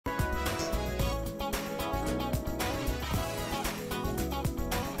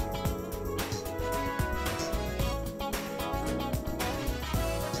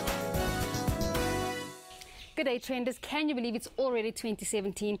Good day, Trenders. Can you believe it's already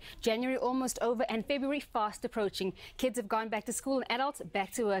 2017? January almost over and February fast approaching. Kids have gone back to school and adults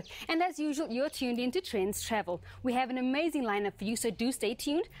back to work. And as usual, you're tuned into Trends Travel. We have an amazing lineup for you, so do stay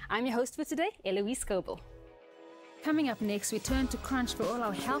tuned. I'm your host for today, Eloise Coble. Coming up next, we turn to Crunch for all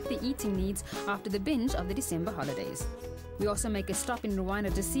our healthy eating needs after the binge of the December holidays. We also make a stop in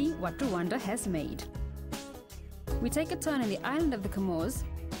Rwanda to see what Rwanda has made. We take a turn on the island of the Comores.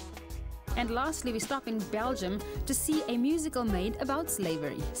 And lastly, we stop in Belgium to see a musical made about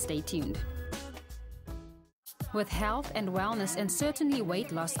slavery. Stay tuned. With health and wellness and certainly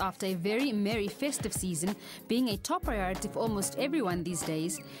weight loss after a very merry festive season being a top priority for almost everyone these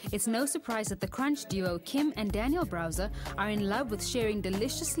days, it's no surprise that the Crunch duo Kim and Daniel Browser are in love with sharing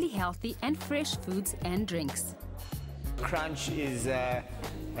deliciously healthy and fresh foods and drinks. Crunch is a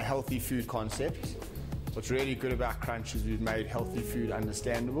healthy food concept. What's really good about Crunch is we've made healthy food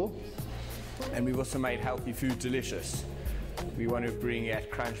understandable. And we've also made healthy food delicious. We want to bring, at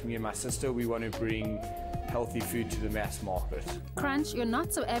Crunch, me and my sister, we want to bring healthy food to the mass market. Crunch, your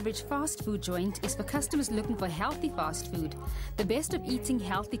not-so-average fast food joint, is for customers looking for healthy fast food. The best of eating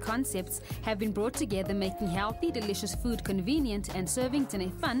healthy concepts have been brought together, making healthy, delicious food convenient and serving it in a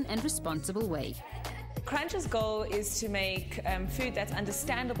fun and responsible way. Crunch's goal is to make food that's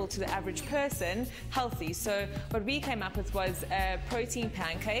understandable to the average person healthy. So what we came up with was a protein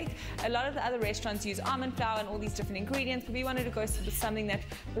pancake. A lot of the other restaurants use almond flour and all these different ingredients, but we wanted to go with something that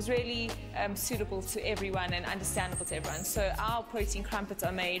was really suitable to everyone and understandable to everyone. So our protein crumpets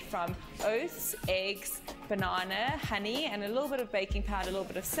are made from oats, eggs, banana, honey, and a little bit of baking powder, a little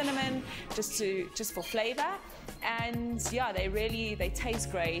bit of cinnamon, just for flavor. And yeah, they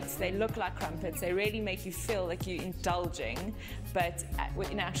taste great. They look like crumpets. They really make you feel like you're indulging, but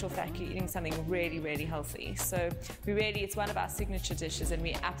in actual fact, you're eating something really, really healthy. So it's one of our signature dishes, and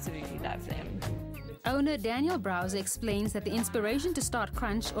we absolutely love them. Owner Daniel Browser explains that the inspiration to start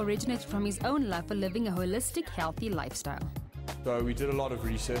Crunch originated from his own love for living a holistic, healthy lifestyle. So we did a lot of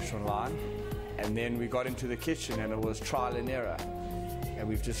research online, and then we got into the kitchen, and it was trial and error. And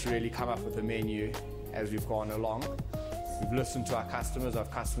we've just really come up with a menu as we've gone along. We've listened to our customers have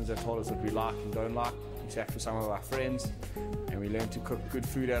told us what we like and don't like. We sat with some of our friends and we learned to cook good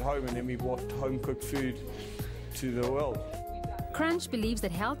food at home, and then we brought home-cooked food to the world. Crunch believes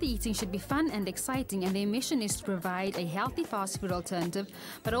that healthy eating should be fun and exciting, and their mission is to provide a healthy fast food alternative,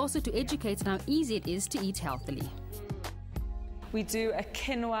 but also to educate on how easy it is to eat healthily. We do a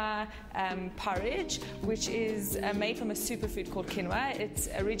quinoa porridge, which is made from a superfood called quinoa. It's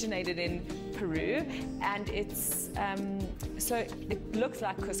originated in Peru, and so it looks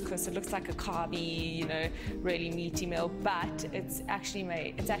like couscous. It looks like a carby, really meaty meal, but it's actually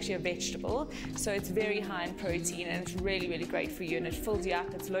a vegetable. So it's very high in protein, and it's really, really great for you, and it fills you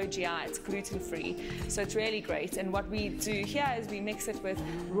up. It's low GI, it's gluten-free, so it's really great. And what we do here is we mix it with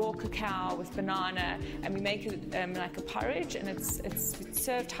raw cacao, with banana, and we make it like a porridge, and it's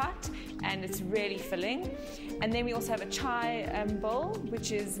served hot, and it's really filling. And then we also have a chai bowl,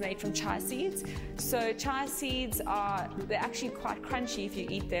 which is made from chia seeds. So chia seeds they're actually quite crunchy if you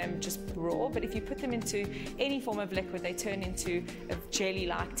eat them just raw, but if you put them into any form of liquid, they turn into a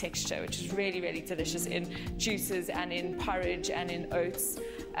jelly-like texture, which is really, really delicious in juices and in porridge and in oats.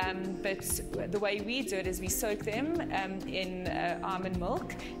 But the way we do it is we soak them in almond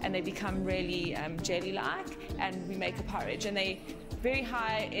milk, and they become really jelly-like, and we make a porridge. And they're very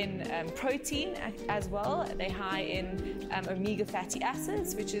high in protein as well. They're high in omega fatty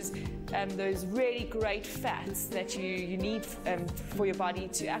acids, which is those really great fats that you need for your body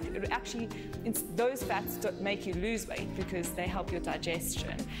to actually those fats don't make you lose weight because they help your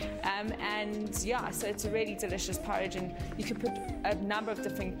digestion. And yeah, so it's a really delicious porridge, and you can put a number of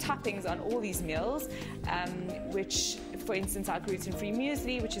different toppings on all these meals, which, for instance, our gluten-free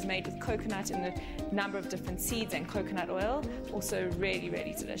muesli, which is made with coconut and a number of different seeds and coconut oil, also really,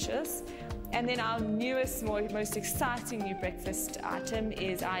 really delicious. And then our newest, most exciting new breakfast item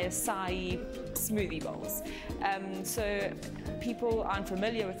is our acai smoothie bowls. So people aren't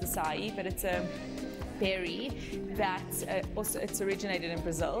familiar with acai, but it's a berry that it's originated in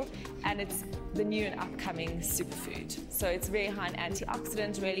Brazil, and it's the new and upcoming superfood. So it's very high in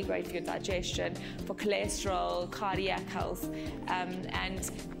antioxidants, really great for your digestion, for cholesterol, cardiac health,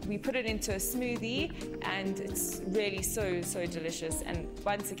 and we put it into a smoothie, and it's really so delicious. And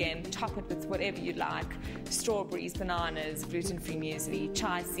once again, top it with whatever you like: strawberries, bananas, gluten-free muesli,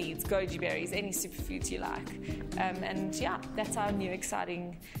 chia seeds, goji berries, any superfoods you like. And yeah, that's our new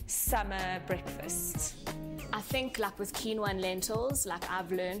exciting summer breakfast. I think like with quinoa and lentils, like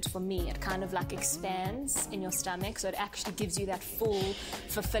I've learned, for me, it kind of like expands in your stomach, so it actually gives you that full,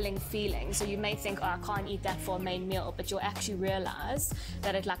 fulfilling feeling. So you may think, oh, I can't eat that for a main meal, but you'll actually realize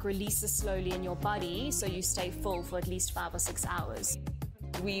that it like releases slowly in your body, so you stay full for at least 5 or 6 hours.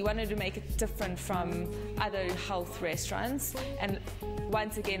 We wanted to make it different from other health restaurants and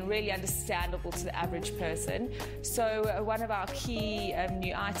once again really understandable to the average person. So one of our key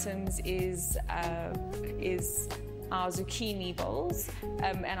new items is our zucchini bowls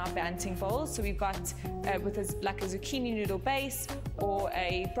and our banting bowls. So we've got with like a zucchini noodle base or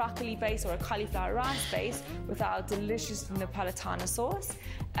a broccoli base or a cauliflower rice base with our delicious Napolitana sauce,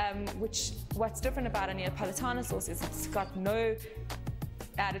 which what's different about a Napolitana sauce is it's got no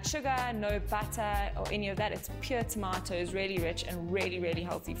added sugar, no butter or any of that. It's pure tomatoes, really rich and really, really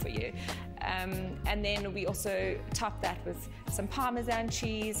healthy for you. And then we also top that with some Parmesan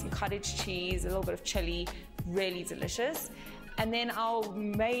cheese, some cottage cheese, a little bit of chili, really delicious. And then our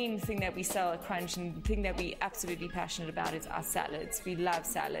main thing that we sell at Crunch and the thing that we're absolutely passionate about is our salads. We love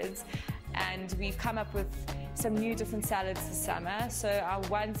salads. And we've come up with some new different salads this summer. So our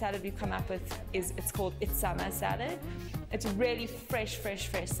one salad we've come up with it's called It's Summer salad. It's really fresh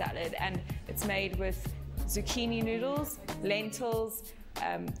salad, and it's made with zucchini noodles, lentils,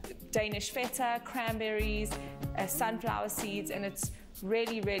 Danish feta, cranberries, sunflower seeds, and it's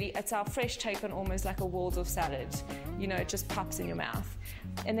it's our fresh take on almost like a Waldorf salad. You know, it just pops in your mouth.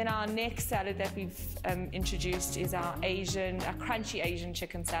 And then our next salad that we've introduced is our crunchy Asian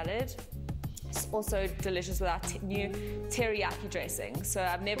chicken salad. It's also delicious with our new teriyaki dressing. So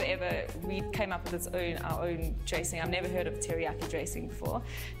we came up with our own dressing. I've never heard of teriyaki dressing before.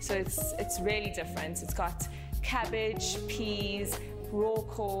 So it's really different. It's got cabbage, peas, raw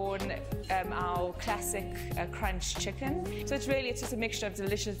corn, our classic crunch chicken. So it's just a mixture of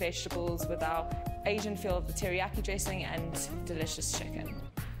delicious vegetables with our Asian feel of the teriyaki dressing and delicious chicken.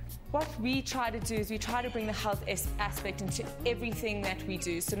 What we try to do is we try to bring the health aspect into everything that we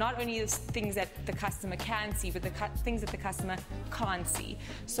do. So not only the things that the customer can see, but the things that the customer can't see.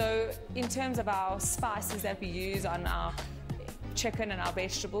 So in terms of our spices that we use on our chicken and our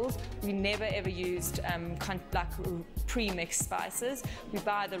vegetables, we never ever used pre-mixed spices. We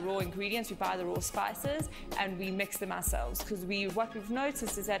buy the raw ingredients, we buy the raw spices, and we mix them ourselves. Because what we've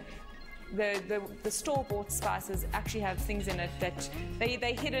noticed is that the store-bought spices actually have things in it that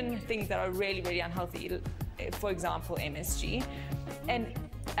they hidden things that are really, really unhealthy. For example, MSG. And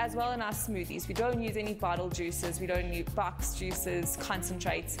as well in our smoothies, we don't use any bottled juices, we don't use box juices,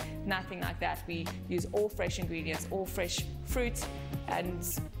 concentrates, nothing like that. We use all fresh ingredients, all fresh fruit,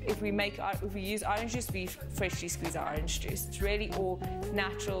 and if we use orange juice, we freshly squeeze our orange juice. It's really all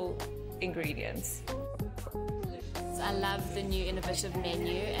natural ingredients. I love the new innovative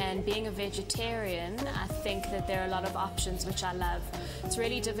menu, and being a vegetarian, I think that there are a lot of options which I love. It's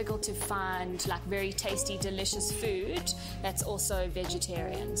really difficult to find like very tasty, delicious food that's also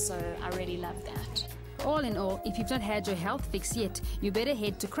vegetarian, so I really love that. All in all, if you've not had your health fix yet, you better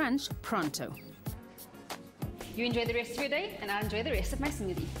head to Crunch pronto. You enjoy the rest of your day, and I enjoy the rest of my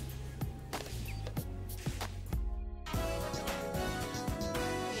smoothie.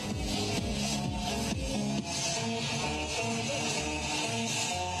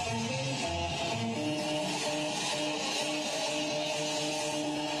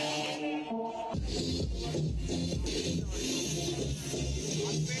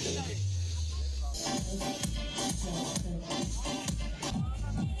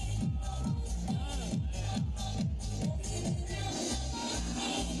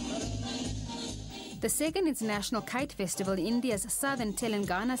 The second International Kite Festival in India's southern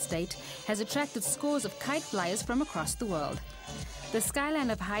Telangana state has attracted scores of kite flyers from across the world. The skyline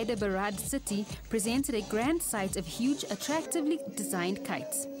of Hyderabad city presented a grand sight of huge, attractively designed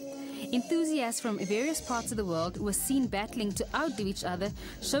kites. Enthusiasts from various parts of the world were seen battling to outdo each other,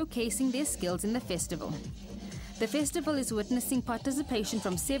 showcasing their skills in the festival. The festival is witnessing participation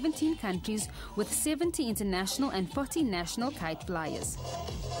from 17 countries with 70 international and 40 national kite flyers.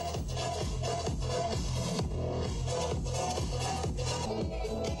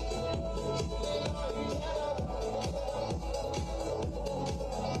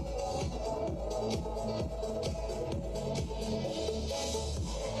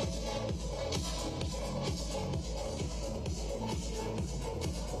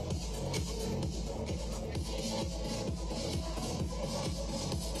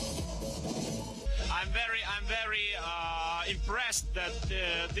 I'm very impressed that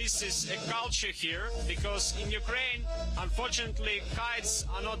this is a culture here, because in Ukraine, unfortunately, kites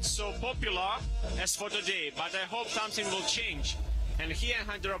are not so popular as for today, but I hope something will change. And here in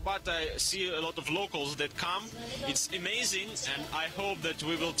Hyderabad, I see a lot of locals that come. It's amazing, and I hope that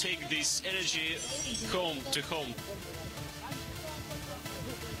we will take this energy home to home.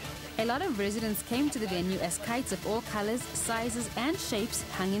 A lot of residents came to the venue as kites of all colors, sizes and shapes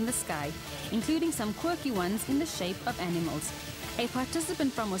hung in the sky, including some quirky ones in the shape of animals. A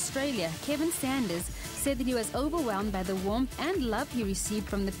participant from Australia, Kevin Sanders, said that he was overwhelmed by the warmth and love he received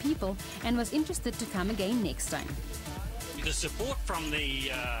from the people and was interested to come again next time. The support from the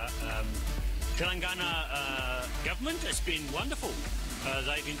Telangana government has been wonderful.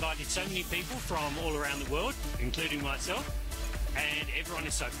 They've invited so many people from all around the world, including myself, and everyone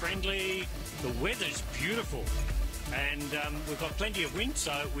is so friendly. The weather's beautiful, and we've got plenty of wind,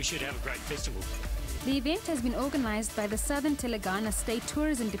 so we should have a great festival. The event has been organized by the Southern Telangana State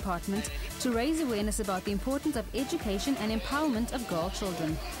Tourism Department to raise awareness about the importance of education and empowerment of girl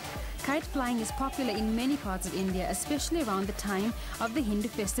children. Kite flying is popular in many parts of India, especially around the time of the Hindu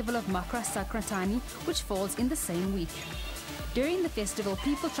festival of Makra Sankranti, which falls in the same week. During the festival,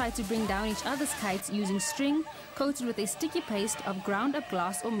 people try to bring down each other's kites using string coated with a sticky paste of ground up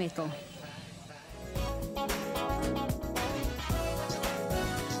glass or metal.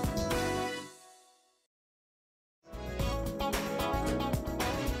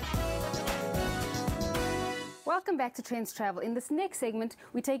 Welcome back to Trends Travel. In this next segment,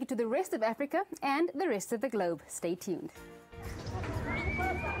 we take you to the rest of Africa and the rest of the globe. Stay tuned.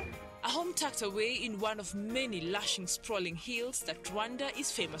 A home tucked away in one of many lushing, sprawling hills that Rwanda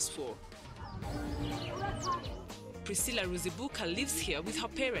is famous for. Priscilla Ruzibuka lives here with her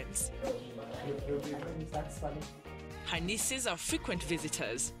parents. Her nieces are frequent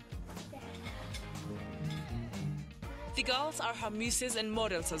visitors. The girls are her muses and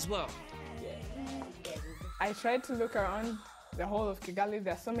models as well. I tried to look around the whole of Kigali.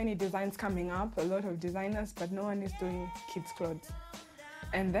 There are so many designs coming up, a lot of designers, but no one is doing kids' clothes.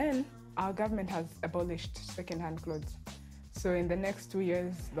 And then our government has abolished second-hand clothes. So in the next 2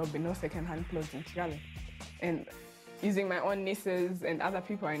 years, there'll be no second-hand clothes in Kigali. And using my own nieces and other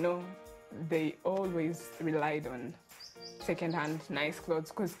people I know, they always relied on second-hand nice clothes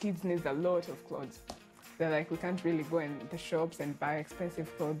because kids need a lot of clothes. They're like, we can't really go in the shops and buy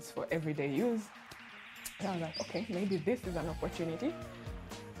expensive clothes for everyday use. And I was like, okay, maybe this is an opportunity.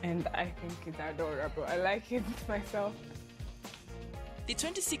 And I think it's adorable. I like it myself. The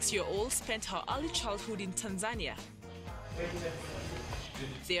 26-year-old spent her early childhood in Tanzania.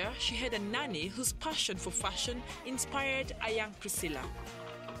 There, she had a nanny whose passion for fashion inspired a young Priscilla.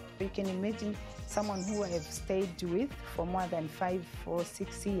 You can imagine someone who I have stayed with for more than 5 or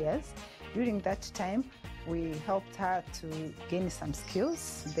 6 years. During that time, we helped her to gain some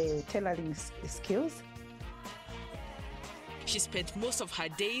skills, the tailoring skills. She spent most of her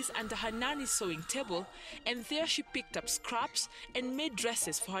days under her nanny's sewing table, and there she picked up scraps and made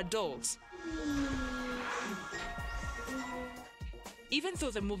dresses for her dolls. Even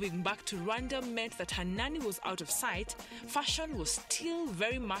though the moving back to Rwanda meant that her nanny was out of sight, fashion was still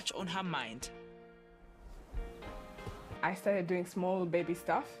very much on her mind. I started doing small baby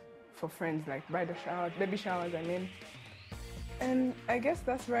stuff for friends, like bridal showers, baby showers, I mean. And I guess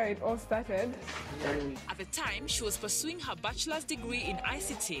that's where it all started. At the time, she was pursuing her bachelor's degree in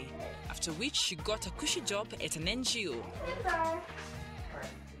ICT, after which she got a cushy job at an NGO.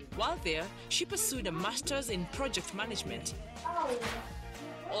 While there, she pursued a master's in project management.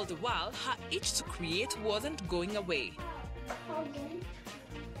 All the while, her itch to create wasn't going away.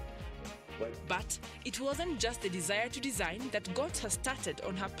 But it wasn't just the desire to design that got her started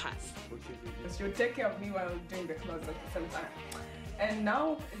on her path. She would take care of me while doing the clothes at the same time. And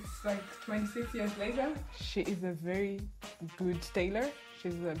now, it's like 26 years later, she is a very good tailor.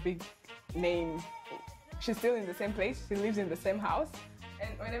 She's a big name. She's still in the same place. She lives in the same house.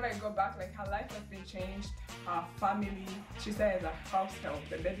 And whenever I go back, like, her life has been changed. Her family, she started as a house help,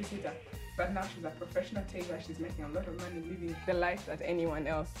 a babysitter. But now she's a professional tailor. She's making a lot of money living the life that anyone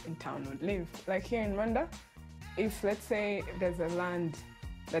else in town would live. Like here in Rwanda, if let's say there's a land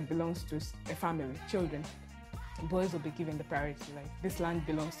that belongs to a family, children, boys will be given the priority. Like this land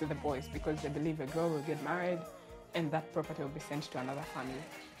belongs to the boys because they believe a girl will get married and that property will be sent to another family.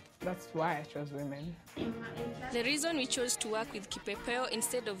 That's why I chose women. The reason we chose to work with Kipepeo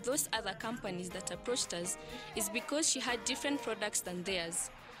instead of those other companies that approached us is because she had different products than theirs.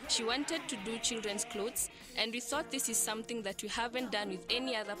 She wanted to do children's clothes, and we thought this is something that we haven't done with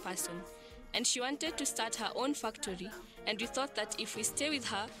any other person. And she wanted to start her own factory, and we thought that if we stay with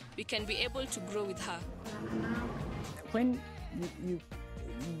her, we can be able to grow with her. When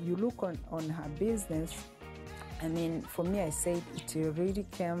you look on her business, I mean, for me, I said it really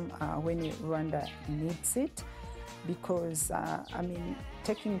came when Rwanda needs it. because, I mean,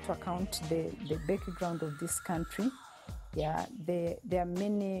 taking into account the background of this country, yeah, there are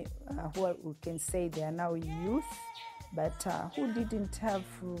many who we can say they are now youth, but who didn't have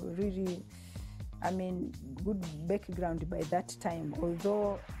really, I mean, good background by that time.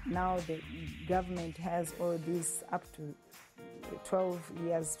 Although now the government has all these up to 12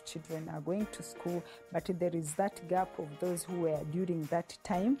 years children are going to school, but there is that gap of those who were during that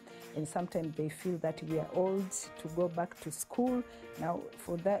time, and sometimes they feel that we are old to go back to school. Now,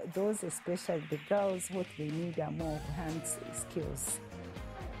 for that, those, especially the girls, what they need are more hand skills.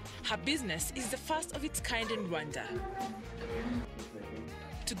 Her business is the first of its kind in Rwanda.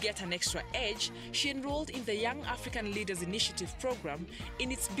 To get an extra edge, she enrolled in the Young African Leaders Initiative program in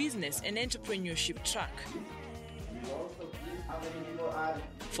its business and entrepreneurship track.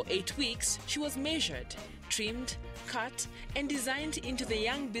 For 8 weeks, she was measured, trimmed, cut, and designed into the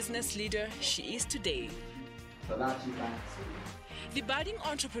young business leader she is today. The budding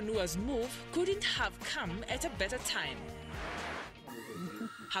entrepreneur's move couldn't have come at a better time.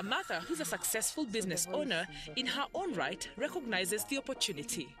 Her mother, who's a successful business owner, in her own right, recognizes the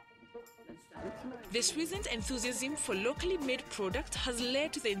opportunity. This recent enthusiasm for locally made products has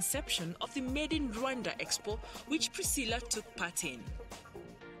led to the inception of the Made in Rwanda Expo, which Priscilla took part in.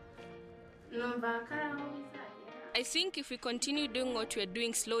 I think if we continue doing what we are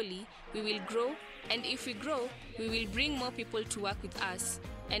doing slowly, we will grow, and if we grow, we will bring more people to work with us.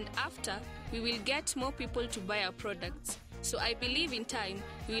 And after, we will get more people to buy our products. So I believe in time,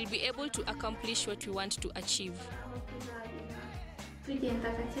 we will be able to accomplish what we want to achieve.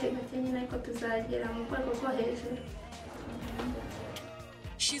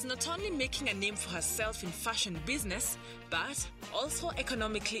 She's not only making a name for herself in fashion business, but also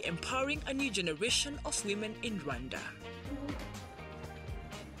economically empowering a new generation of women in Rwanda.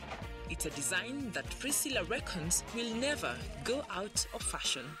 It's a design that Priscilla reckons will never go out of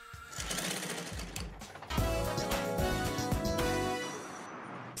fashion.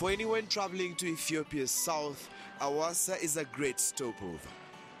 For anyone traveling to Ethiopia's south, Awassa is a great stopover.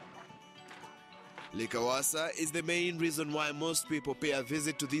 Lake Awassa is the main reason why most people pay a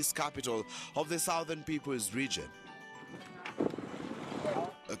visit to this capital of the Southern People's Region.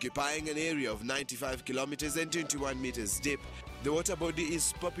 Occupying an area of 95 kilometers and 21 meters deep, the water body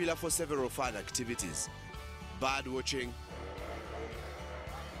is popular for several fun activities: bird watching,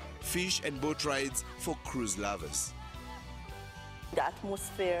 fish and boat rides for cruise lovers. The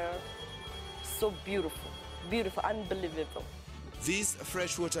atmosphere, so beautiful, beautiful, unbelievable. This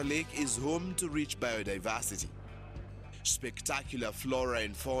freshwater lake is home to rich biodiversity, spectacular flora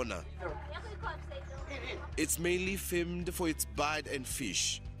and fauna. It's mainly famed for its bird and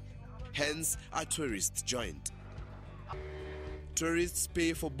fish, hence a tourist joint. Tourists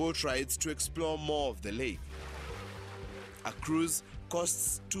pay for boat rides to explore more of the lake. A cruise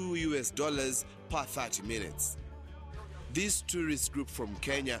costs $2 per 30 minutes. This tourist group from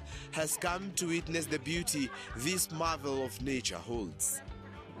Kenya has come to witness the beauty this marvel of nature holds.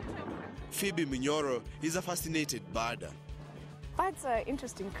 Phoebe Minyoro is a fascinated birder. Birds are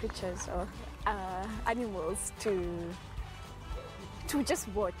interesting creatures or animals to just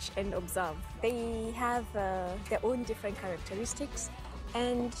watch and observe. They have their own different characteristics,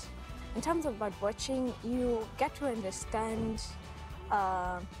 and in terms of bird watching, you get to understand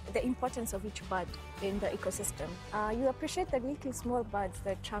the importance of each bird in the ecosystem. You appreciate the little small birds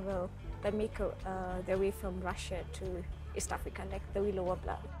that travel, that make their way from Russia to East Africa, like the willow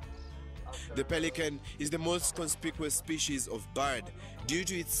warbler. The pelican is the most conspicuous species of bird due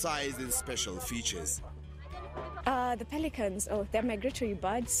to its size and special features. The pelicans, they're migratory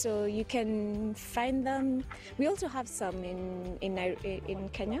birds, so you can find them. We also have some in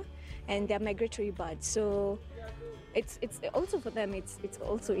Kenya, and they're migratory birds. So it's also for them. It's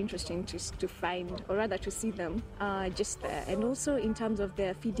also interesting to find, or rather to see them just there. And also in terms of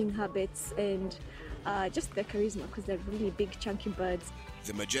their feeding habits and just their charisma, because they're really big, chunky birds.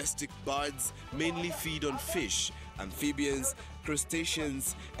 The majestic birds mainly feed on fish, amphibians,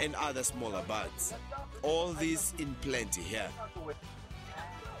 crustaceans, and other smaller birds. All this in plenty here.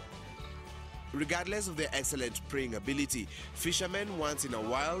 Regardless of their excellent preying ability, fishermen once in a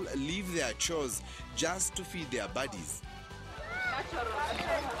while leave their chores just to feed their buddies.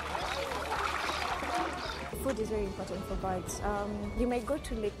 Food is very important for birds. You might go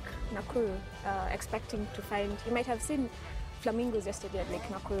to Lake Nakuru expecting to find, you might have seen flamingos yesterday at Lake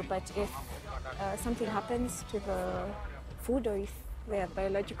Nakuru, but if something happens to the food, or if their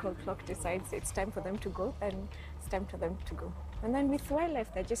biological clock decides it's time for them to go, then it's time for them to go. And then with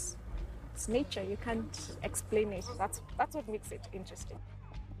wildlife, it's nature, you can't explain it. That's what makes it interesting.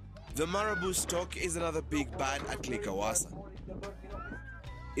 The marabou stork is another big bird at Lake Hawassa.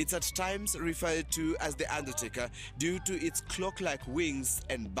 It's at times referred to as the Undertaker due to its clock-like wings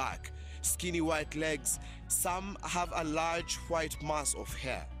and back, skinny white legs. Some have a large white mass of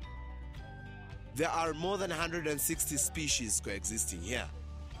hair. There are more than 160 species coexisting here.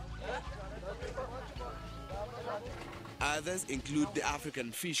 Others include the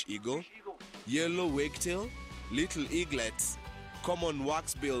African fish eagle, yellow wagtail, little eaglets, common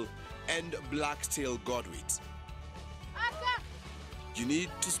waxbill, and black-tailed godwit. You need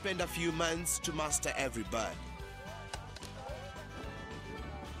to spend a few months to master every bird.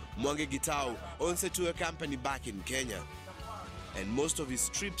 Mwange Gitau owns a tour company back in Kenya, and most of his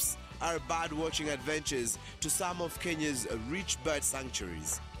trips are bird-watching adventures to some of Kenya's rich bird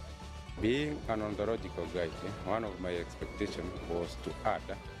sanctuaries. Being an ornithological guide, one of my expectations was to add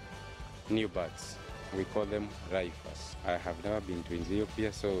new birds. We call them rifles. I have never been to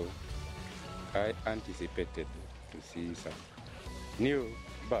Ethiopia, so I anticipated to see some new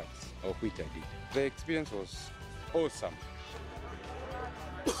birds, of which I did. The experience was awesome.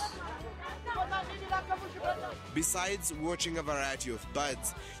 Besides watching a variety of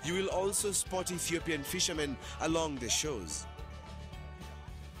birds, you will also spot Ethiopian fishermen along the shores.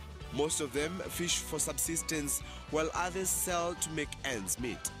 Most of them fish for subsistence, while others sell to make ends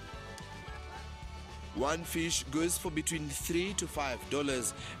meet. One fish goes for between $3 to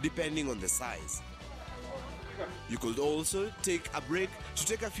 $5, depending on the size. You could also take a break to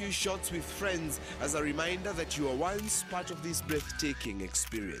take a few shots with friends as a reminder that you are once part of this breathtaking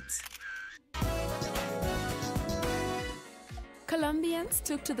experience. Colombians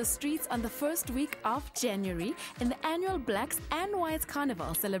took to the streets on the first week of January in the annual Blacks and Whites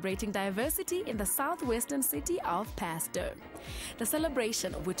Carnival, celebrating diversity in the southwestern city of Pasto. The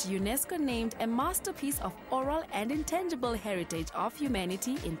celebration, which UNESCO named a masterpiece of oral and intangible heritage of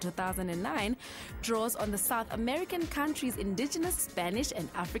humanity in 2009, draws on the South American country's indigenous Spanish and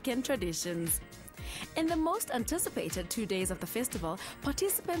African traditions. In the most anticipated 2 days of the festival,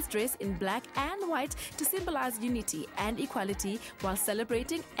 participants dress in black and white to symbolize unity and equality while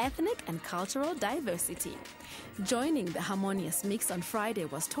celebrating ethnic and cultural diversity. Joining the harmonious mix on Friday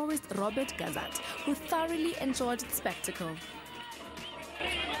was tourist Robert Gazat, who thoroughly enjoyed the spectacle.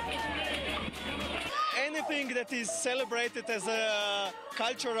 Anything that is celebrated as a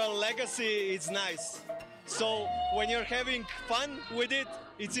cultural legacy is nice. So when you're having fun with it,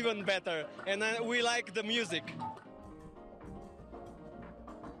 it's even better. And we like the music.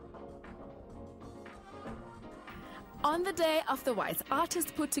 On the Day of the Whites,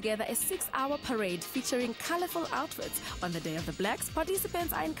 artists put together a 6-hour parade featuring colorful outfits. On the Day of the Blacks,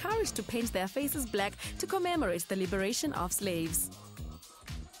 participants are encouraged to paint their faces black to commemorate the liberation of slaves.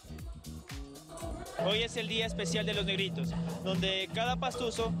 Hoy es el día especial de los negritos, donde cada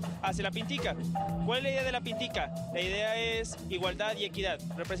pastuso hace la pintica. ¿Cuál es la idea de la pintica? La idea es igualdad y equidad,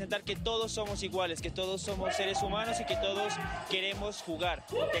 representar que todos somos iguales, que todos somos seres humanos y que todos queremos jugar,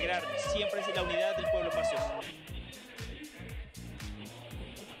 integrarnos. Siempre es la unidad del pueblo pastuso.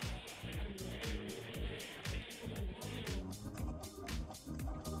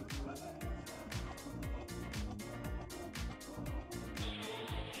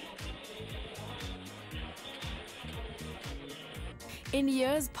 In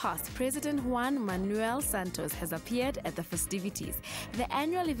years past, President Juan Manuel Santos has appeared at the festivities. The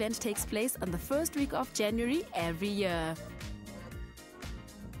annual event takes place on the first week of January every year.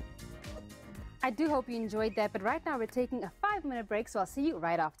 I do hope you enjoyed that, but right now we're taking a 5-minute break, so I'll see you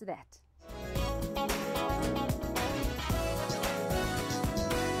right after that.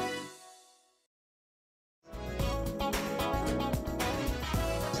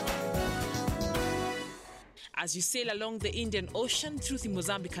 As you sail along the Indian Ocean through the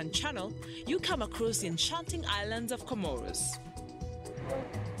Mozambican Channel, you come across the enchanting islands of Comoros.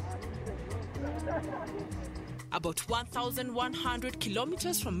 About 1,100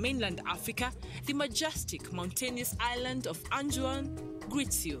 kilometers from mainland Africa, the majestic mountainous island of Anjouan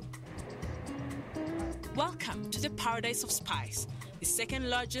greets you. Welcome to the Paradise of Spice, the second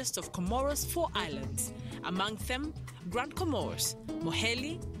largest of Comoros' 4 islands. Among them, Grand Comoros,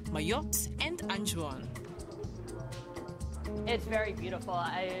 Moheli, Mayotte, and Anjouan. It's very beautiful.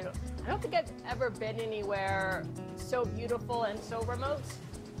 I don't think I've ever been anywhere so beautiful and so remote.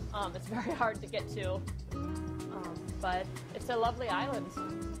 It's very hard to get to, but it's a lovely island.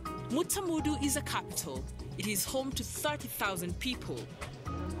 Mutsamudu is a capital. It is home to 30,000 people.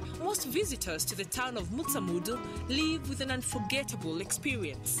 Most visitors to the town of Mutsamudu leave with an unforgettable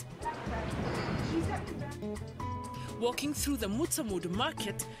experience. Walking through the Mutsamudu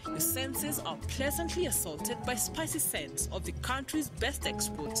market, your senses are pleasantly assaulted by spicy scents of the country's best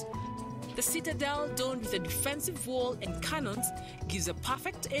exports. The citadel, domed with a defensive wall and cannons, gives a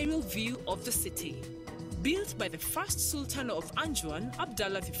perfect aerial view of the city. Built by the first Sultan of Anjouan,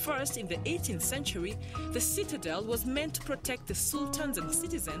 Abdallah I in the 18th century, the citadel was meant to protect the sultans and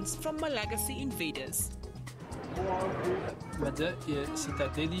citizens from Malagasy invaders.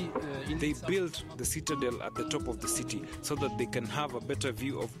 They built the citadel at the top of the city so that they can have a better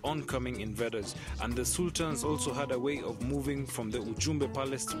view of oncoming invaders, and the sultans also had a way of moving from the Ujumbe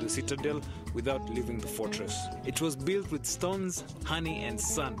palace to the citadel without leaving the fortress. It was built with stones, honey and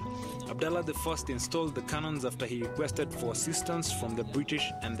sand. Abdallah I installed the cannons after he requested for assistance from the British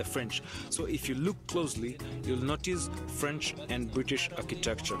and the French. So if you look closely, you'll notice French and British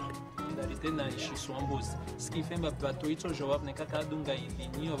architecture.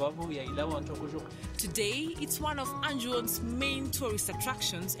 Today, it's one of Anjouan's main tourist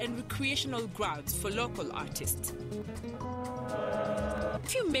attractions and recreational grounds for local artists.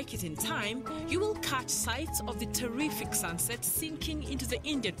 If you make it in time, you will catch sight of the terrific sunset sinking into the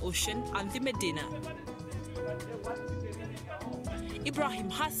Indian Ocean and the Medina. Ibrahim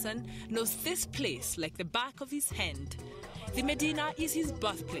Hassan knows this place like the back of his hand. The Medina is his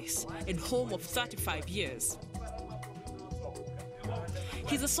birthplace and home of 35 years.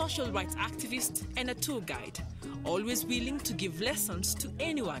 He's a social rights activist and a tour guide, always willing to give lessons to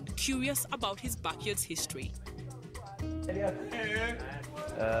anyone curious about his backyard's history.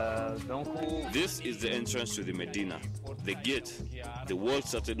 This is the entrance to the Medina. The gate, the wall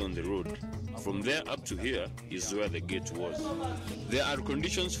started on the road. From there up to here is where the gate was. There are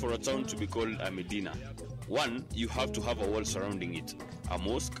conditions for a town to be called a Medina. One, you have to have a wall surrounding it, a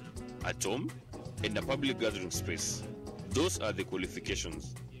mosque, a tomb, and a public gathering space. Those are the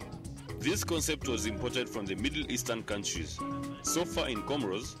qualifications. This concept was imported from the Middle Eastern countries. So far in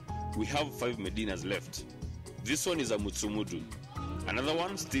Comoros, we have 5 Medinas left. This one is a Mutsumudu. Another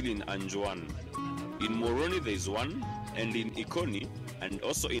one still in Anjouan. In Moroni there is one, and in Ikoni, and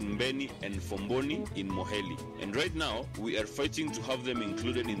also in Mbeni and Fomboni in Moheli. And right now, we are fighting to have them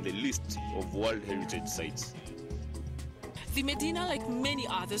included in the list of World Heritage Sites. The Medina, like many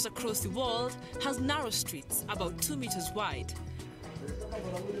others across the world, has narrow streets about 2 meters wide.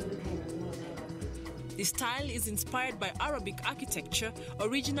 The style is inspired by Arabic architecture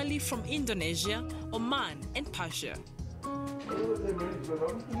originally from Indonesia, Oman, and Persia.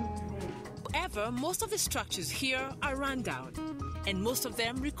 However, most of the structures here are run down, and most of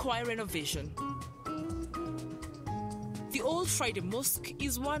them require renovation. The Old Friday Mosque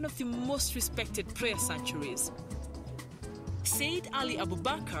is one of the most respected prayer sanctuaries. Said Ali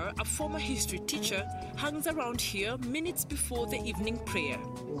Abubakar, a former history teacher, hangs around here minutes before the evening prayer.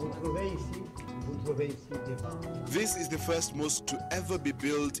 This is the first mosque to ever be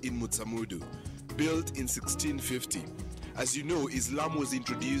built in Mutsamudu, built in 1650. As you know, Islam was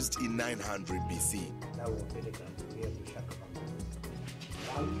introduced in 900 BC.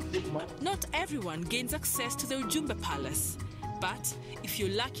 Not everyone gains access to the Ujumbe Palace, but if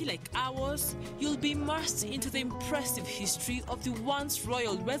you're lucky like ours, you'll be immersed into the impressive history of the once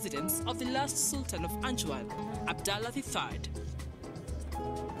royal residence of the last Sultan of Anjouan, Abdallah III.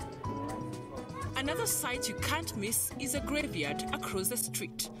 Another sight you can't miss is a graveyard across the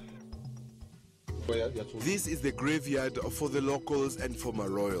street. This is the graveyard for the locals and former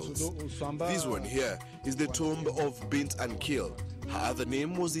royals. This one here is the tomb of Bint Ankil. Her other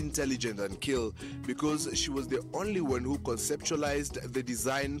name was Intelligent Ankil because she was the only one who conceptualized the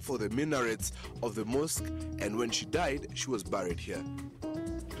design for the minarets of the mosque, and when she died, she was buried here.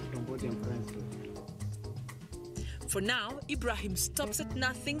 For now, Ibrahim stops at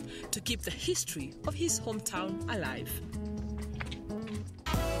nothing to keep the history of his hometown alive.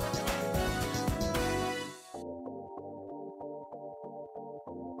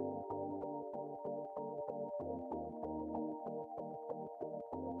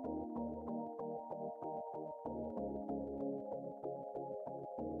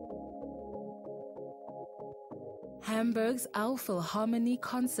 Hamburg's Al Philharmonie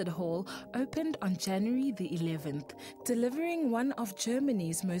Concert Hall opened on January the 11th, delivering one of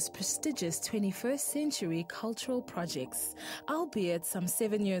Germany's most prestigious 21st century cultural projects, albeit some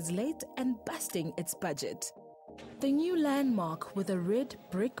 7 years late and busting its budget. The new landmark, with a red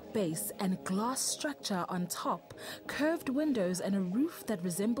brick base and glass structure on top, curved windows and a roof that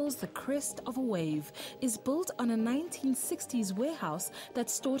resembles the crest of a wave, is built on a 1960s warehouse that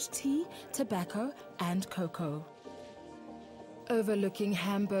stored tea, tobacco and cocoa. Overlooking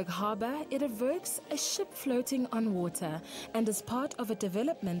Hamburg Harbour, it evokes a ship floating on water and is part of a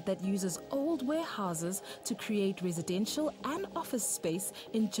development that uses old warehouses to create residential and office space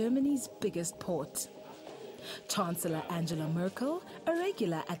in Germany's biggest port. Chancellor Angela Merkel, a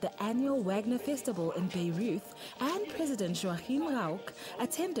regular at the annual Wagner Festival in Bayreuth, and President Joachim Rauch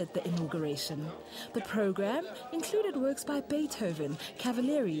attended the inauguration. The program included works by Beethoven,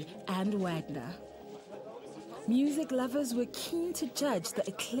 Cavalieri, and Wagner. Music lovers were keen to judge the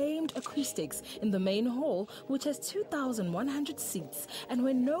acclaimed acoustics in the main hall, which has 2,100 seats, and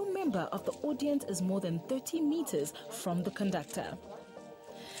where no member of the audience is more than 30 meters from the conductor.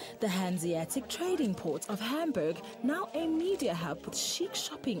 The Hanseatic trading port of Hamburg, now a media hub with chic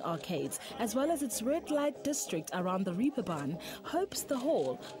shopping arcades, as well as its red light district around the Reeperbahn, hopes the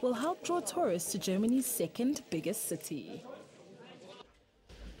hall will help draw tourists to Germany's second biggest city.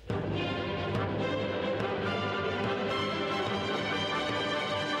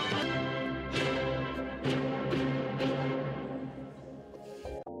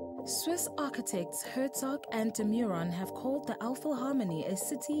 Swiss architects Herzog and de Meuron have called the Elbphilharmonie a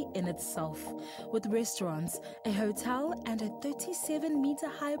city in itself, with restaurants, a hotel and a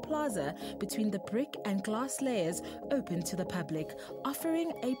 37-meter-high plaza between the brick and glass layers open to the public,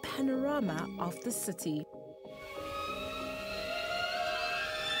 offering a panorama of the city.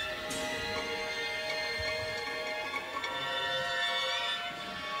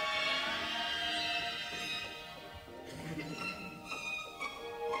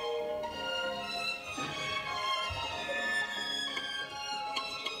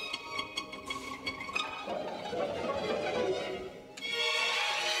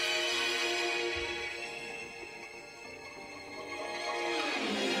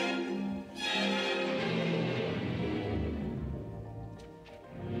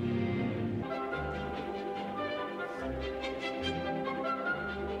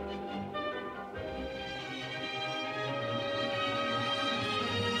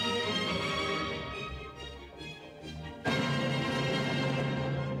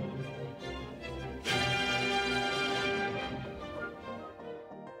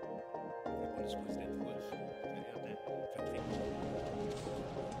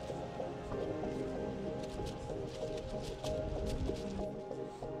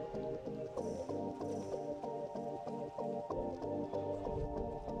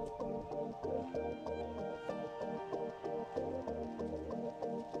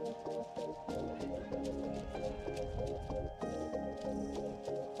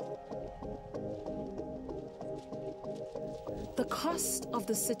 The cost of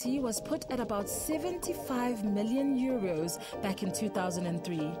the city was put at about 75 million euros back in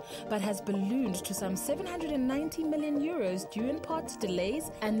 2003, but has ballooned to some 790 million euros due in part to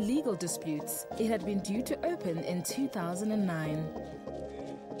delays and legal disputes. It had been due to open in 2009.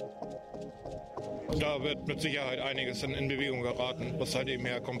 Da wird mit Sicherheit einiges in Bewegung geraten, was halt eben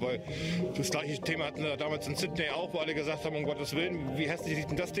herkommt, weil das gleiche Thema hatten wir damals in Sydney auch, wo alle gesagt haben, um Gottes Willen, wie hässlich sieht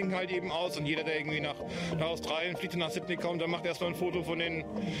denn das Ding halt eben aus, und jeder, der irgendwie nach Australien fliegt und nach Sydney kommt, dann macht erstmal ein Foto von den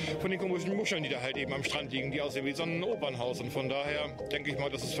komischen Muscheln, die da halt eben am Strand liegen, die aussehen wie so ein Opernhaus, und von daher denke ich mal,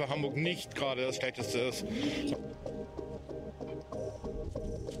 dass es für Hamburg nicht gerade das Schlechteste ist.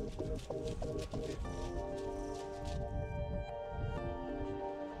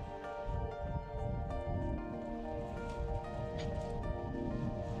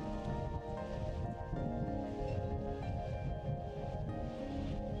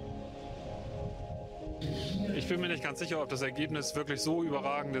 Ich bin mir nicht ganz sicher, ob das Ergebnis wirklich so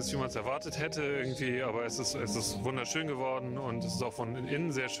überragend ist, wie man es erwartet hätte irgendwie, aber es ist wunderschön geworden und es ist auch von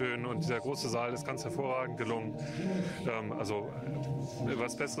innen sehr schön und dieser große Saal ist ganz hervorragend gelungen. Also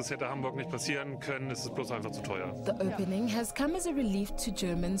was Besseres hätte Hamburg nicht passieren können, es ist bloß einfach zu teuer. The opening has come as a relief to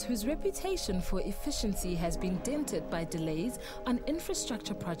Germans whose reputation for efficiency has been dented by delays on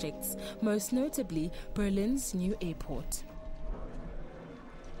infrastructure projects, most notably Berlin's new airport.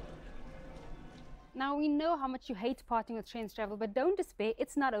 Now, we know how much you hate parting with Tredz Travel, but don't despair,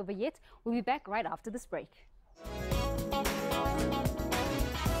 it's not over yet. We'll be back right after this break.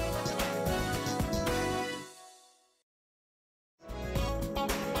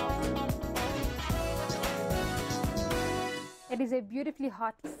 It is a beautifully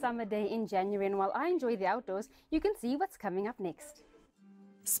hot summer day in January, and while I enjoy the outdoors, you can see what's coming up next.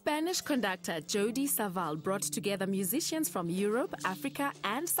 Spanish conductor Jody Saval brought together musicians from Europe, Africa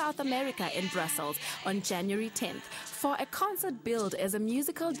and South America in Brussels on January 10th for a concert billed as a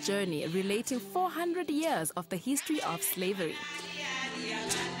musical journey relating 400 years of the history of slavery.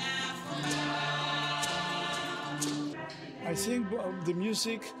 I think the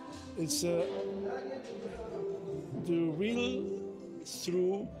music is the real,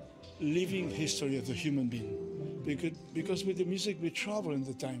 through living history of the human being. Because with the music we travel in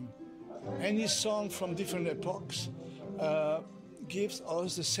the time. Any song from different epochs gives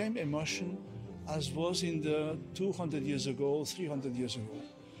us the same emotion as was in the 200 years ago, 300 years ago.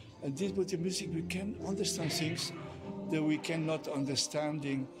 And this with the music we can understand things that we cannot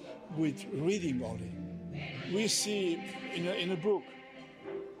understand with reading only. We see in a book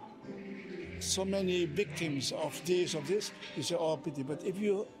so many victims of this, you say, oh, pity. But if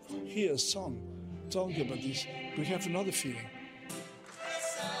you hear a song talking about this, we have another feeling.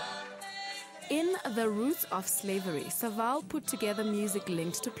 In The Roots of Slavery, Saval put together music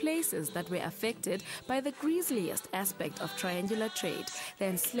linked to places that were affected by the grisliest aspect of triangular trade, the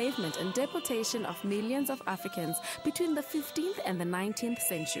enslavement and deportation of millions of Africans between the 15th and the 19th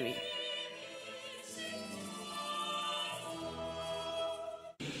century.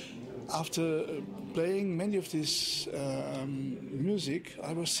 After playing many of this music,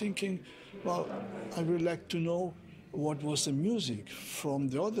 I was thinking, well, I would like to know what was the music from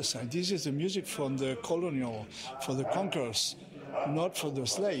the other side. This is the music from the colonial, for the conquerors, not for the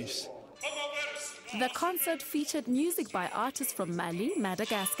slaves. The concert featured music by artists from Mali,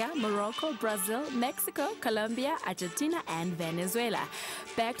 Madagascar, Morocco, Brazil, Mexico, Colombia, Argentina and Venezuela,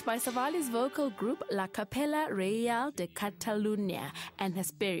 backed by Savali's vocal group La Capella Real de Catalunya and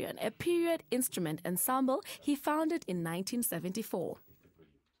Hesperion, a period instrument ensemble he founded in 1974.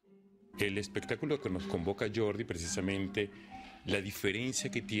 El espectáculo que nos convoca Jordi, precisamente, la diferencia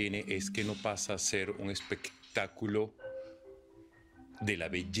que tiene es que no pasa a ser un espectáculo de la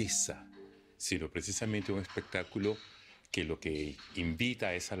belleza, sino precisamente un espectáculo que lo que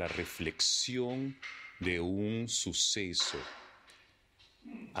invita es a la reflexión de un suceso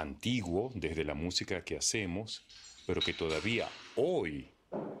antiguo desde la música que hacemos, pero que todavía hoy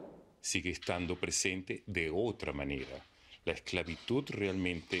sigue estando presente de otra manera. La esclavitud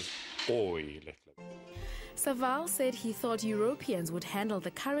realmente hoy. Saval said he thought Europeans would handle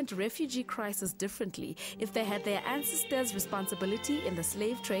the current refugee crisis differently if they had their ancestors' responsibility in the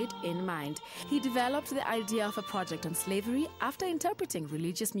slave trade in mind. He developed the idea of a project on slavery after interpreting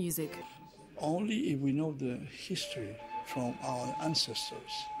religious music. Only if we know the history from our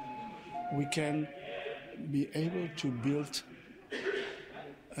ancestors, we can be able to build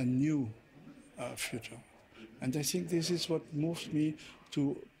a new future. And I think this is what moves me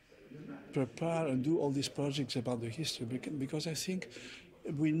to prepare and do all these projects about the history, because I think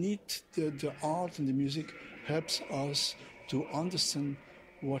we need the art and the music helps us to understand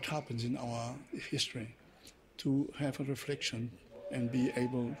what happens in our history, to have a reflection and be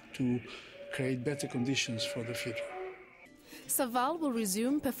able to create better conditions for the future. Saval will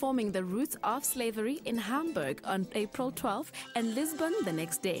resume performing The Roots of Slavery in Hamburg on April 12th and Lisbon the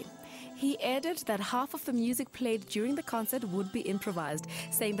next day. He added that half of the music played during the concert would be improvised,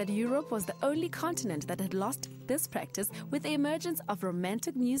 saying that Europe was the only continent that had lost this practice with the emergence of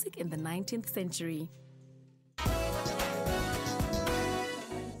romantic music in the 19th century.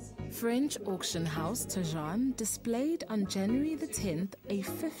 French auction house Tredz displayed on January the 10th a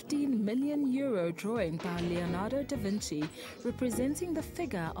 €15 million drawing by Leonardo da Vinci representing the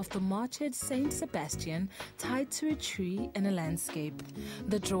figure of the martyred Saint Sebastian tied to a tree in a landscape.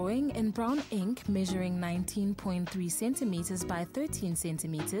 The drawing, in brown ink measuring 19.3 centimeters by 13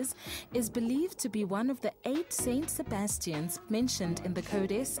 centimeters, is believed to be one of the 8 Saint Sebastians mentioned in the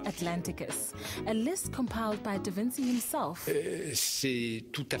Codex Atlanticus, a list compiled by da Vinci himself. C'est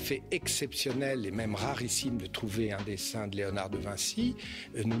tout à fait exceptionnel et même rarissime de trouver un dessin de Léonard de Vinci.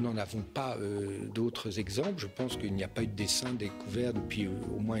 Nous n'en avons pas d'autres exemples. Je pense qu'il n'y a pas eu de dessin découvert depuis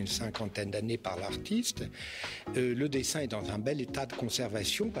au moins une 50aine d'années par l'artiste. Le dessin est dans un bel état de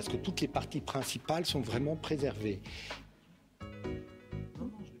conservation parce que toutes les parties principales sont vraiment préservées.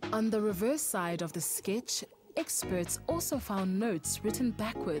 On the reverse side of the sketch, experts also found notes written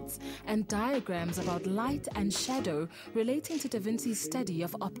backwards and diagrams about light and shadow relating to da Vinci's study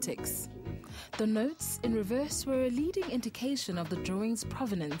of optics. The notes in reverse were a leading indication of the drawing's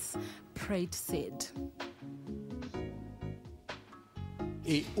provenance, Tredz said.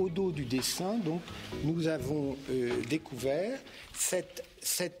 Et au dos du dessin, donc, nous avons découvert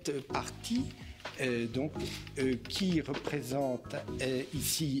cette partie qui représente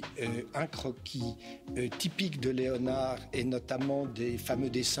ici un croquis typique de Léonard et notamment des fameux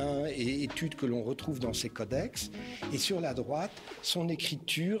dessins et études que l'on retrouve dans ses codex. Et sur la droite, son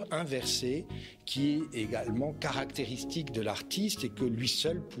écriture inversée qui est également caractéristique de l'artiste et que lui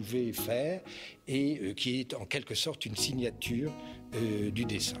seul pouvait faire et qui est en quelque sorte une signature du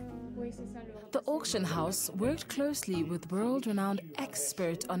dessin. The auction house worked closely with world-renowned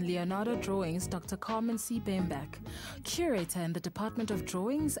expert on Leonardo drawings, Dr. Carmen C. Bembach, curator in the Department of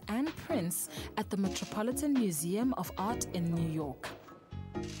Drawings and Prints at the Metropolitan Museum of Art in New York.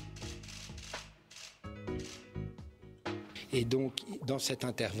 Et donc, dans cet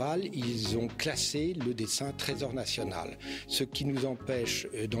intervalle, ils ont classé le dessin Trésor national, ce qui nous empêche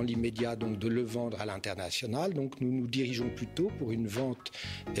dans l'immédiat donc de le vendre à l'international. Donc, nous nous dirigeons plutôt pour une vente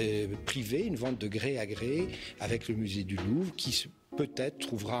privée, une vente de gré à gré avec le musée du Louvre, qui peut-être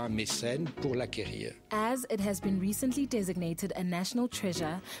trouvera un mécène pour l'acquérir. As it has been recently designated a national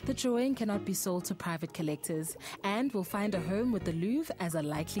treasure, the drawing cannot be sold to private collectors and will find a home with the Louvre as a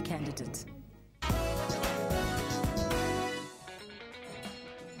likely candidate.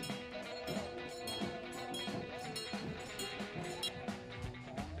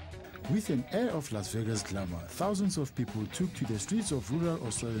 With an air of Las Vegas glamour, thousands of people took to the streets of rural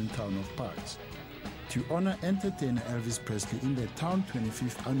Australian town of Parkes to honor entertainer Elvis Presley in the town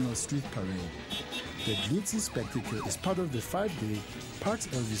 25th annual street parade. The glitzy spectacle is part of the 5-day Parkes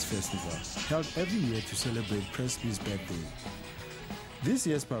Elvis Festival, held every year to celebrate Presley's birthday. This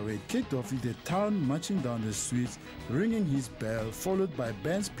year's parade kicked off with the town marching down the streets, ringing his bell, followed by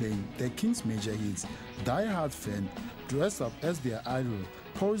bands playing the King's major hits, die-hard fans dressed up as their idol,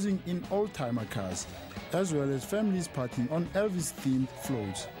 posing in old-timer cars, as well as families partying on Elvis-themed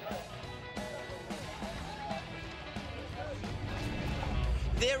floats.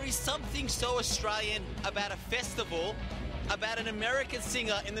 There is something so Australian about a festival, about an American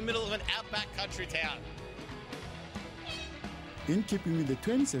singer in the middle of an outback country town. In keeping with the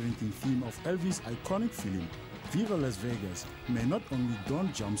 2017 theme of Elvis' iconic film, Viva Las Vegas may not only don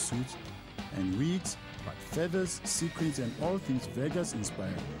jumpsuits and wigs, but feathers, sequins, and all things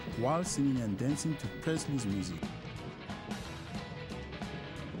Vegas-inspired while singing and dancing to Presley's music.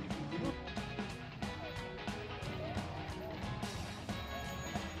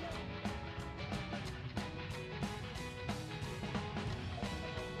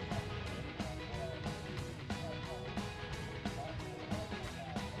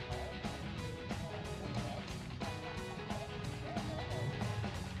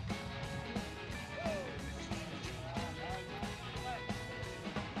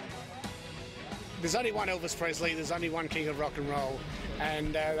 There's only one Elvis Presley, there's only one king of rock and roll,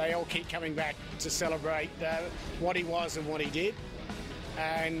 and they all keep coming back to celebrate what he was and what he did.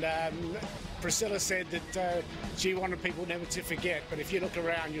 And Priscilla said that she wanted people never to forget, but if you look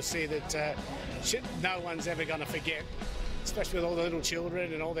around, you'll see that no one's ever going to forget, especially with all the little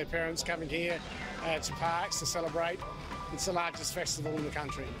children and all their parents coming here to Parkes to celebrate. It's the largest festival in the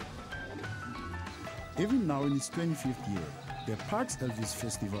country. Even now in its 25th year, the Parkes Elvis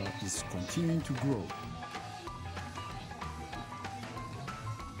Festival is continuing to grow.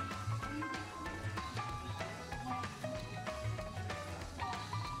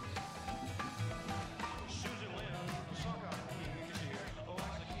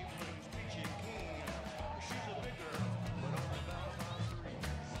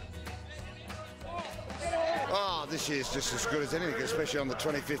 This year's just as good as anything, especially on the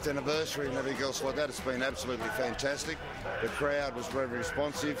 25th anniversary and everything else like that. It's been absolutely fantastic. The crowd was very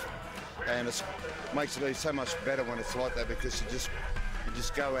responsive, and it makes it so much better when it's like that, because you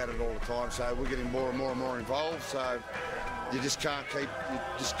just go at it all the time. So we're getting more and more and more involved. So you just can't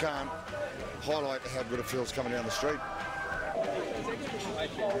highlight how good it feels coming down the street.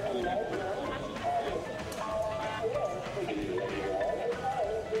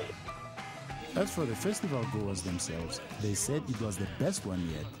 As for the festival goers themselves, they said it was the best one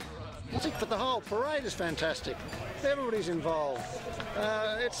yet. I think for the whole parade is fantastic. Everybody's involved.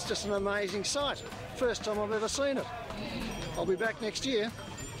 It's just an amazing sight. First time I've ever seen it. I'll be back next year.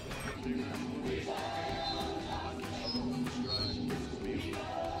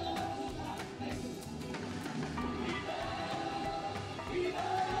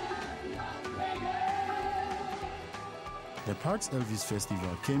 The Parkes Elvis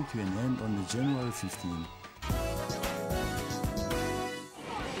Festival came to an end on January 15.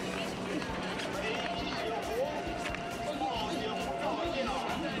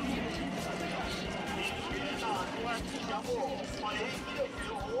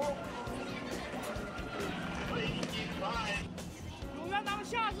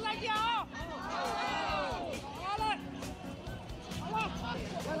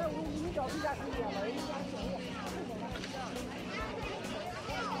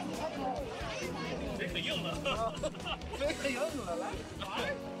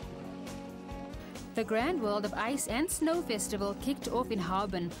 The Grand World of Ice and Snow Festival kicked off in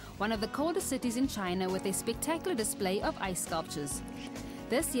Harbin, one of the coldest cities in China, with a spectacular display of ice sculptures.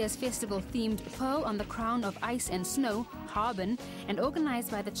 This year's festival, themed Pearl on the Crown of Ice and Snow, Harbin, and organized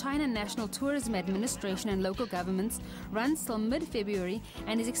by the China National Tourism Administration and local governments, runs till mid-February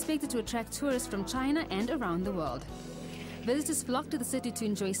and is expected to attract tourists from China and around the world. Visitors flock to the city to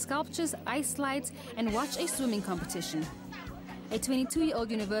enjoy sculptures, ice slides, and watch a swimming competition. A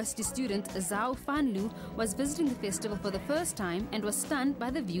 22-year-old university student, Zhao Fanlu, was visiting the festival for the first time and was stunned by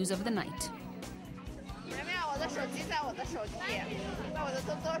the views of the night. 我的手机在我的手机，把我的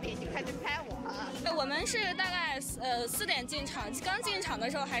作品就开始拍我。我们是大概4点进场，刚进场的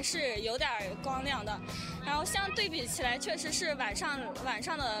时候还是有点光亮的，然后相对比起来，确实是晚上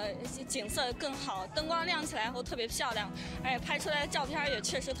的景色更好，灯光亮起来后特别漂亮，而且拍出来的照片也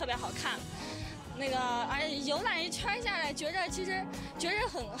确实特别好看。而且游览一圈下来，觉着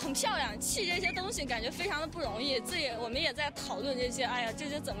很漂亮，砌这些东西感觉非常的不容易。我们也在讨论这些，哎呀，这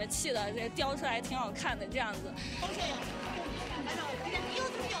些怎么砌的？这雕出来挺好看的这样子。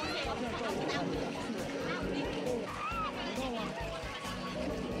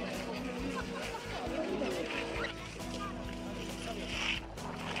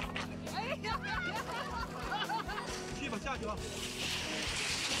去吧，下去吧。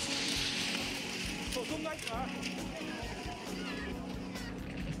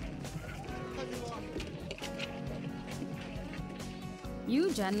 Yu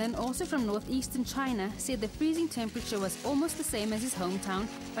Jianlin, also from northeastern China, said the freezing temperature was almost the same as his hometown,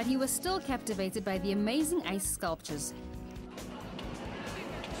 but he was still captivated by the amazing ice sculptures. "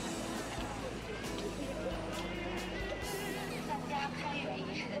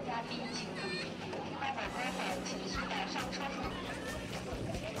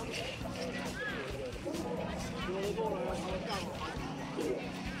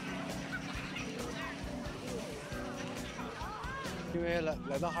因为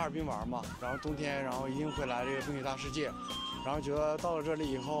来到哈尔滨玩嘛，然后冬天，然后一定会来这个冰雪大世界，然后觉得到了这里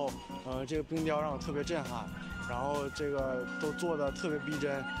以后，这个冰雕让我特别震撼，然后这个都做的特别逼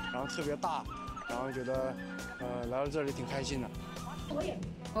真，然后特别大，然后觉得来到这里挺开心的。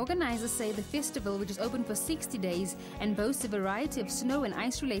 Organizers say the festival, which is open for 60 days and boasts a variety of snow and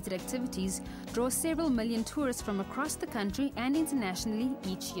ice-related activities, draws several million tourists from across the country and internationally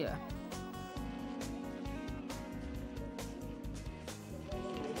each year.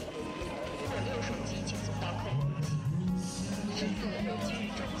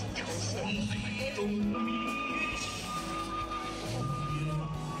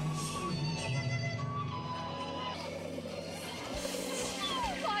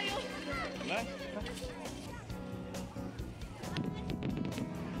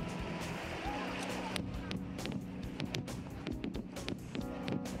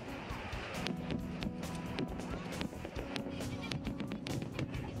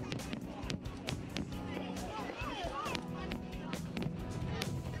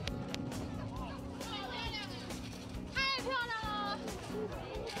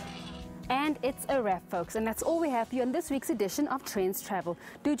 And it's a wrap, folks, and that's all we have for you on this week's edition of Tredz Travel.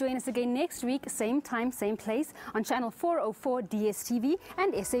 Do join us again next week, same time, same place, on channel 404 DSTV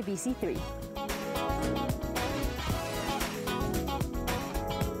and SABC 3.